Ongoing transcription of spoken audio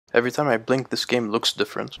Every time I blink, this game looks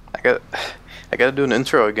different. I gotta do an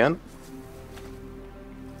intro again.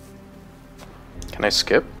 Can I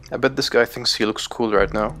skip? I bet this guy thinks he looks cool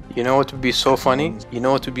right now. You know what would be so funny? You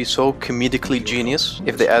know what would be so comedically genius?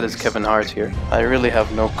 If they added Kevin Hart here. I really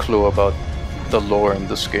have no clue about the lore in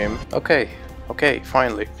this game. Okay,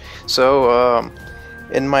 finally. So,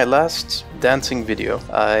 in my last dancing video,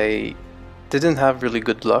 I didn't have really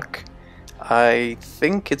good luck. I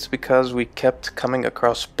think it's because we kept coming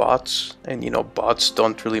across bots, and you know, bots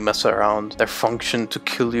don't really mess around. They're functioned to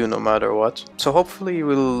kill you no matter what. So hopefully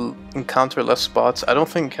we'll encounter less bots. I don't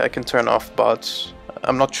think I can turn off bots.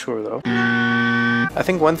 I'm not sure though. I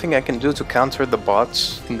think one thing I can do to counter the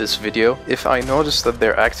bots in this video, if I notice that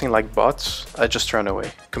they're acting like bots, I just run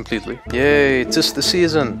away completely. Yay, it's the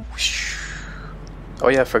season! Oh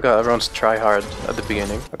yeah, I forgot, everyone's try hard at the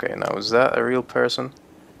beginning. Okay, now is that a real person?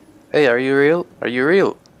 Hey, are you real? Are you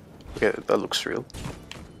real? Okay, that looks real.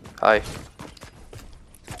 Hi.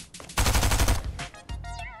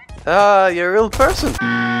 Ah, you're a real person!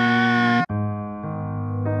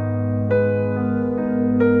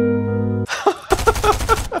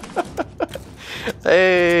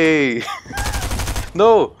 Hey!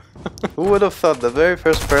 No! Who would have thought the very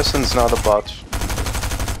first person's not a bot?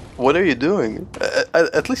 What are you doing?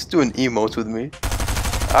 At least do an emote with me.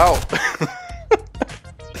 Ow!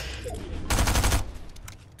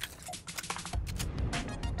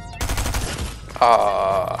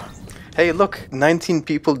 Hey, look! 19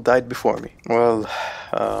 people died before me. Well,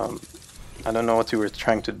 I don't know what you were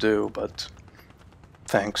trying to do, but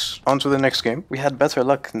thanks. On to the next game. We had better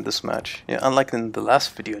luck in this match. Yeah, unlike in the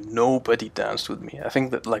last video, nobody danced with me. I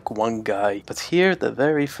think that like one guy. But here, the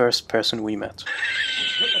very first person we met.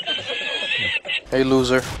 Hey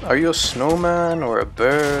loser, are you a snowman or a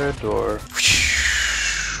bird or...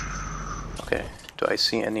 Okay, do I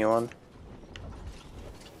see anyone?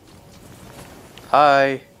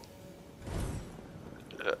 Hi.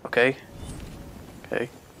 Okay.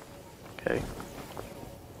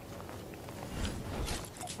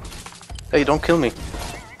 Hey, don't kill me.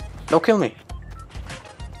 Don't kill me.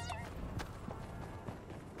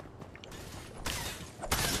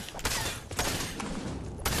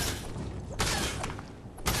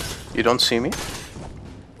 You don't see me?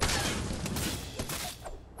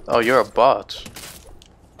 Oh, you're a bot.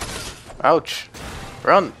 Ouch.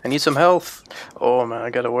 Run. I need some health. Oh man, I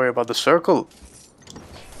gotta worry about the circle.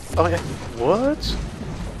 Oh yeah. What?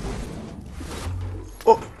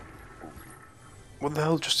 Oh. What the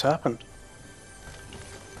hell just happened?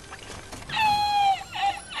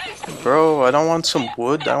 Bro, I don't want some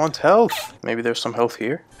wood. I want health. Maybe there's some health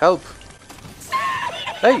here. Help.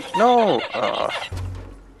 Hey, no.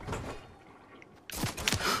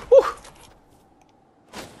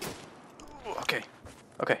 Okay.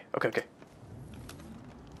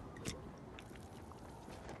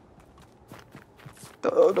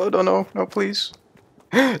 No, please.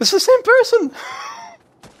 It's the same person!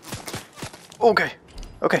 Okay.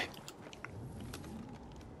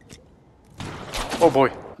 Oh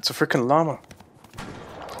boy, it's a freaking llama.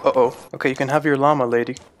 Uh-oh. Okay, you can have your llama,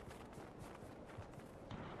 lady.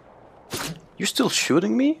 You're still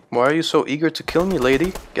shooting me? Why are you so eager to kill me,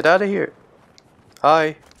 lady? Get out of here.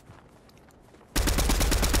 Hi.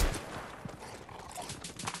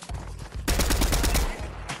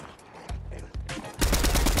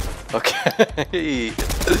 Okay.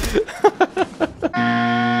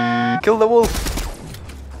 Kill the wolf.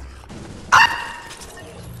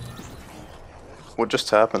 What just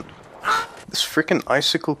happened? This freaking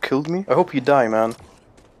icicle killed me? I hope you die, man.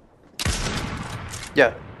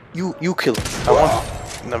 Yeah, you kill him. I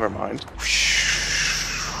want... Never mind.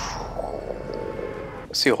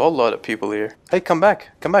 I see a whole lot of people here. Hey, come back,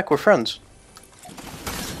 we're friends.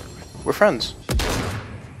 We're friends.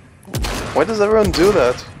 Why does everyone do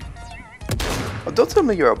that? Oh, don't tell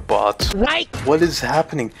me you're a bot. Right. What is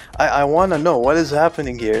happening? I wanna know what is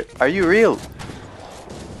happening here. Are you real?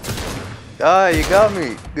 Ah, you got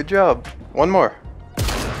me. Good job. One more.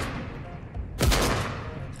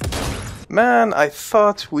 Man, I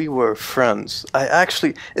thought we were friends. I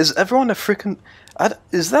actually... Is everyone a freaking...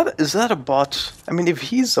 Is that a bot? I mean, if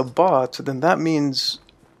he's a bot, then that means...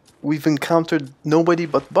 We've encountered nobody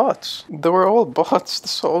but bots. They were all bots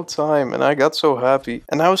this whole time, and I got so happy.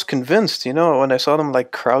 And I was convinced, you know, when I saw them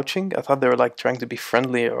like crouching, I thought they were like trying to be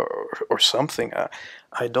friendly or something.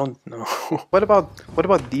 I don't know. What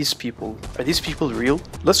about these people? Are these people real?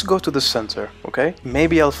 Let's go to the center, okay?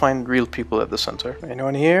 Maybe I'll find real people at the center.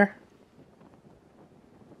 Anyone here?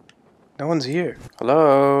 No one's here.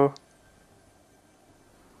 Hello?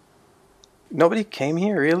 Nobody came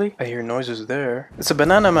here, really? I hear noises there. It's a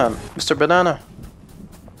banana man, Mr. Banana.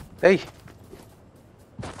 Hey!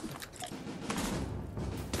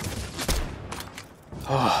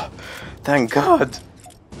 Oh, thank God!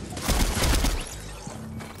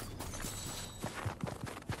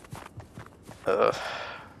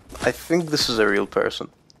 I think this is a real person.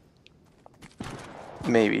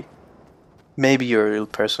 Maybe. Maybe you're a real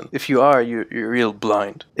person. If you are, you're real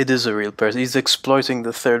blind. It is a real person. He's exploiting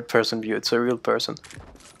the third person view. It's a real person.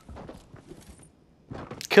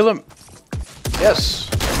 Kill him! Yes!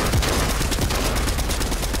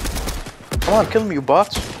 Come on, kill him, you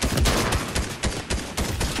bots!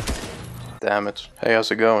 Damn it. Hey,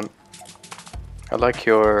 how's it going? I like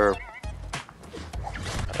your...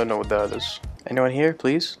 I don't know what that is. Anyone here,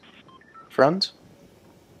 please? Friend?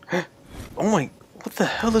 Oh my... What the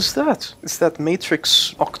hell is that? It's that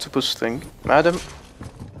Matrix octopus thing. Madam?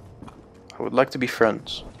 I would like to be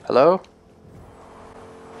friends. Hello?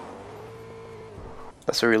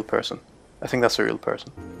 That's a real person. I think that's a real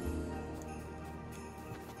person.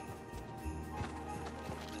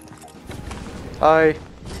 Hi.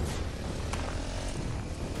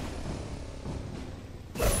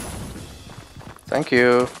 Thank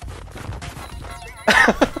you.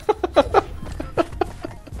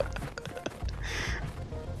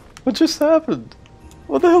 What just happened?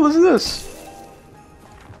 What the hell is this?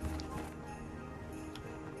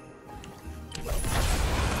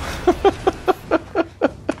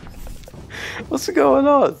 What's going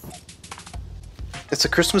on? It's a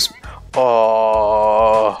Christmas...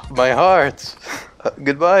 Oh, my heart.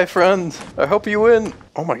 Goodbye, friend. I hope you win.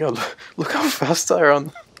 Oh my god, look how fast I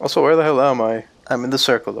run. Also, where the hell am I? I'm in the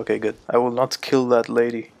circle. Okay, good. I will not kill that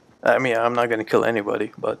lady. I mean, I'm not gonna kill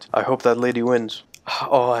anybody, but I hope that lady wins.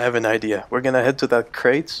 Oh, I have an idea. We're gonna head to that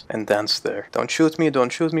crate and dance there. Don't shoot me,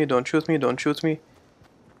 don't shoot me, don't shoot me, don't shoot me.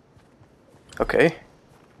 Okay.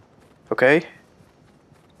 Okay.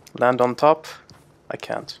 Land on top. I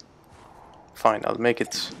can't. Fine, I'll make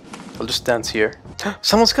it. I'll just dance here.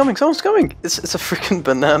 Someone's coming, someone's coming! It's a freaking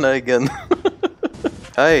banana again.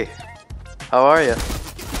 Hey, how are you?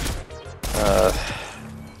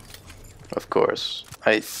 Of course.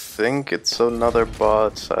 I think it's another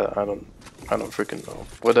bot. I don't freaking know.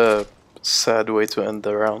 What a sad way to end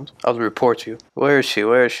the round. I'll report you. Where is she?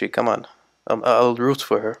 Where is she? Come on. I'll root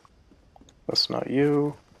for her. That's not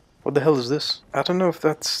you. What the hell is this? I don't know if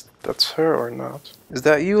that's her or not. Is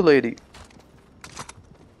that you, lady?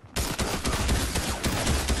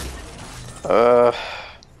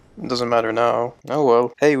 It doesn't matter now. Oh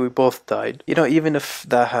well. Hey, we both died. You know, even if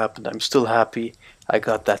that happened, I'm still happy I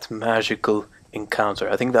got that magical encounter.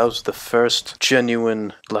 I think that was the first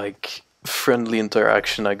genuine, like, friendly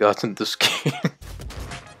interaction I got in this game.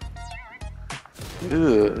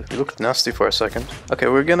 Ew, it looked nasty for a second. Okay,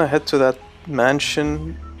 we're gonna head to that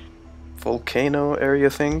mansion volcano area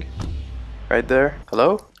thing. Right there.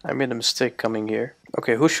 Hello? I made a mistake coming here.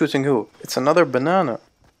 Okay, who's shooting who? It's another banana.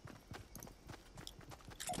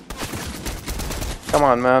 Come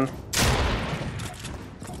on, man.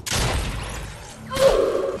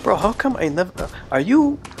 Bro, how come I never... Are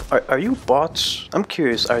you bots? I'm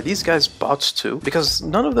curious, are these guys bots too? Because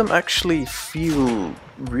none of them actually feel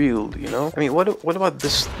real, you know? I mean, what about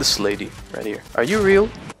this lady right here? Are you real?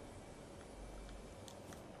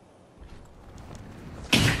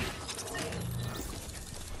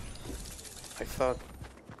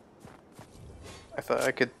 I thought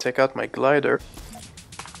I could take out my glider.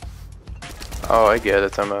 Oh, I get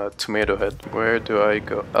it. I'm a tomato head. Where do I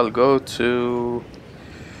go? I'll go to...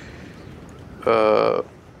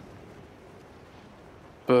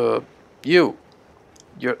 you.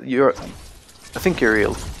 You're... I think you're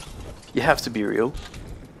real. You have to be real.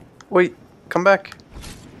 Wait, come back.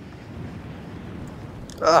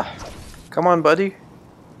 Ah, come on, buddy.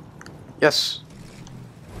 Yes.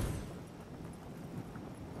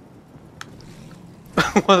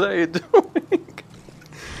 What are you doing?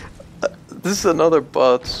 This is another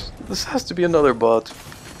bot. This has to be another bot.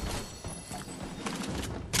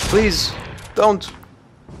 Please, don't.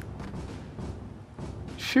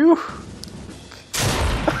 Phew.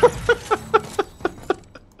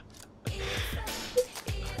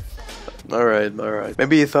 Alright, alright.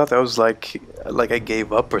 Maybe you thought I was like I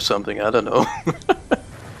gave up or something, I don't know.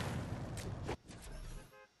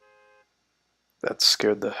 That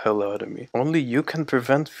scared the hell out of me. Only you can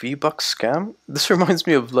prevent V-Bucks scam? This reminds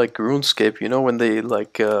me of like RuneScape, you know, when they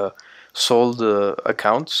like sold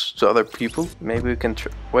accounts to other people. Maybe we can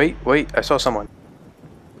wait, I saw someone.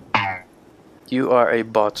 You are a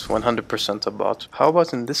bot, 100% a bot. How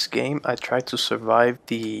about in this game I try to survive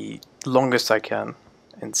the longest I can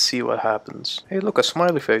and see what happens. Hey look, a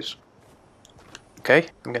smiley face. Okay,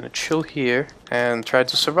 I'm gonna chill here and try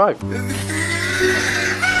to survive.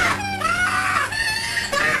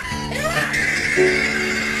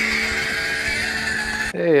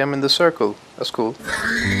 Hey, I'm in the circle. That's cool.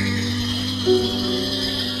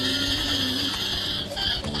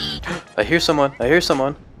 I hear someone. I hear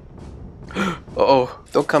someone. Uh-oh.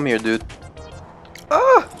 Don't come here, dude.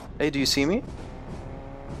 Ah! Hey, do you see me?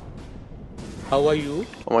 How are you?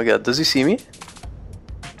 Oh my god, does he see me?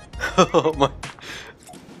 Oh my...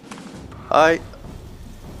 Hi.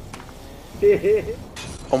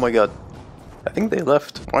 Oh my god. I think they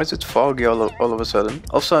left. Why is it foggy all of a sudden?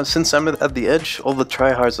 Also, since I'm at the edge, all the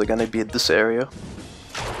tryhards are gonna be at this area.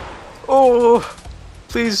 Oh!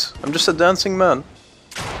 Please, I'm just a dancing man.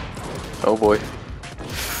 Oh boy.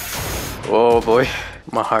 Oh boy.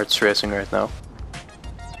 My heart's racing right now.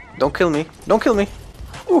 Don't kill me. Don't kill me.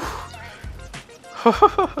 Oof.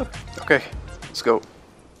 Okay, let's go.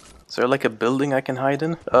 Is there like a building I can hide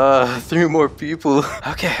in? 3 more people.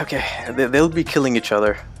 Okay. They'll be killing each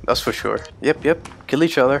other. That's for sure. Yep. Kill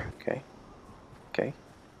each other. Okay.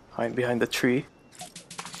 Hide behind the tree.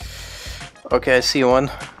 Okay, I see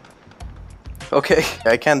one. Okay,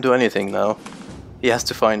 I can't do anything now. He has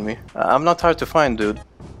to find me. I'm not hard to find, dude.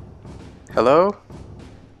 Hello?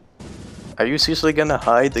 Are you seriously gonna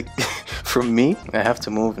hide from me? I have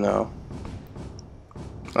to move now.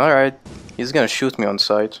 Alright, he's gonna shoot me on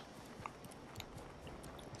sight.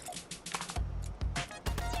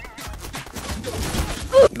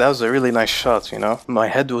 That was a really nice shot, you know? My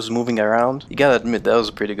head was moving around. You gotta admit, that was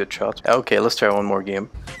a pretty good shot. Okay, let's try one more game.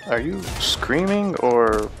 Are you screaming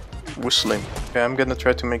or whistling? Okay, I'm gonna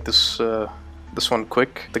try to make this this one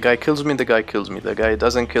quick. The guy kills me, the guy kills me. The guy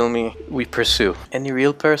doesn't kill me, we pursue. Any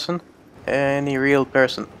real person? Any real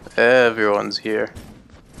person? Everyone's here.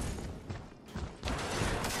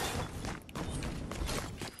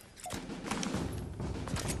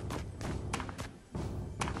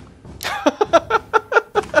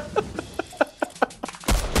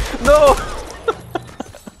 No!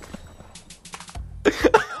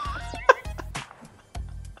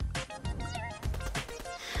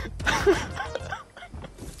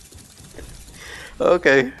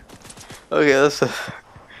 Okay,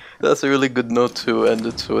 that's a really good note to end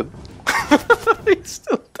it with.